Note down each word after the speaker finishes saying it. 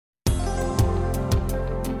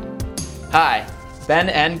Hi, Ben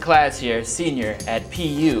N. Class here, senior at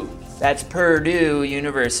PU. That's Purdue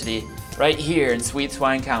University, right here in Sweet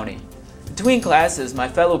Swine County. Between classes, my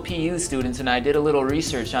fellow PU students and I did a little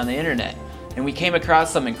research on the internet, and we came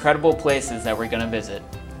across some incredible places that we're going to visit.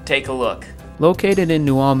 Take a look. Located in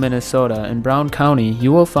Ulm, Minnesota, in Brown County,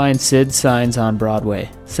 you will find Sid Signs on Broadway.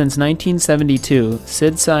 Since 1972,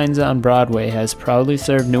 Sid Signs on Broadway has proudly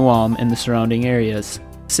served Ulm and the surrounding areas.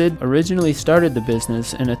 Sid originally started the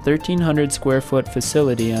business in a 1,300 square foot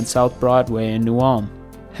facility on South Broadway in Ulm.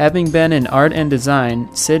 Having been in art and design,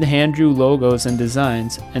 Sid hand-drew logos and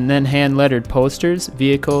designs, and then hand-lettered posters,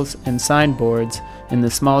 vehicles, and signboards in the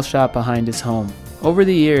small shop behind his home. Over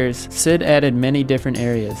the years, Sid added many different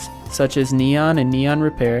areas, such as neon and neon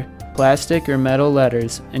repair, plastic or metal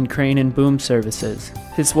letters, and crane and boom services.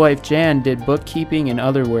 His wife Jan did bookkeeping and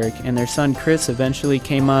other work, and their son Chris eventually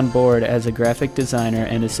came on board as a graphic designer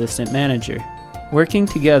and assistant manager. Working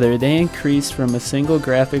together, they increased from a single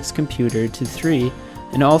graphics computer to 3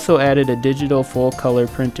 and also added a digital full-color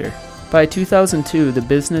printer. By 2002, the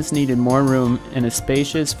business needed more room, and a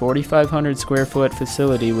spacious 4,500 square foot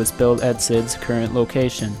facility was built at Sid's current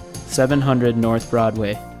location, 700 North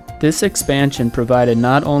Broadway. This expansion provided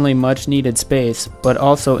not only much needed space, but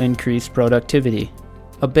also increased productivity.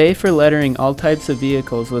 A bay for lettering all types of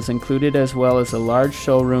vehicles was included, as well as a large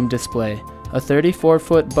showroom display, a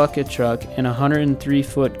 34-foot bucket truck, and a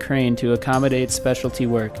 103-foot crane to accommodate specialty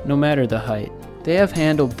work, no matter the height. They have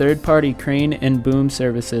handled third-party crane and boom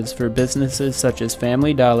services for businesses such as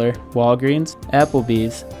Family Dollar, Walgreens,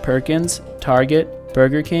 Applebee's, Perkins, Target,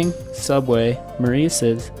 Burger King, Subway,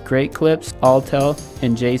 Maurice's, Great Clips, Alltel,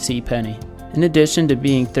 and JCPenney. In addition to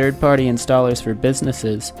being third-party installers for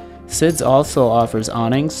businesses, Sid's also offers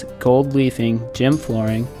awnings, gold leafing, gym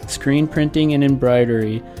flooring, screen printing and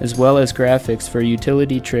embroidery, as well as graphics for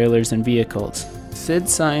utility trailers and vehicles. Sid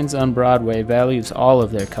Signs on Broadway values all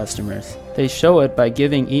of their customers. They show it by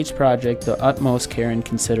giving each project the utmost care and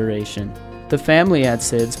consideration. The family at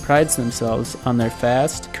Sid's prides themselves on their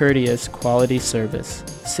fast, courteous, quality service.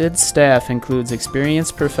 Sid's staff includes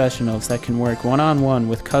experienced professionals that can work one-on-one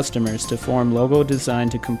with customers to form logo design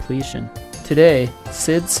to completion. Today,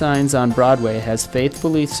 Sid Signs on Broadway has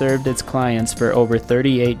faithfully served its clients for over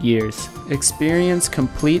 38 years. Experience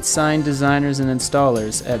complete sign designers and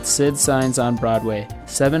installers at Sid Signs on Broadway,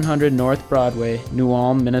 700 North Broadway,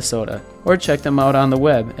 Ulm, Minnesota, or check them out on the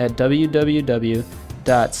web at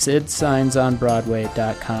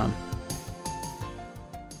www.sidsignsonbroadway.com.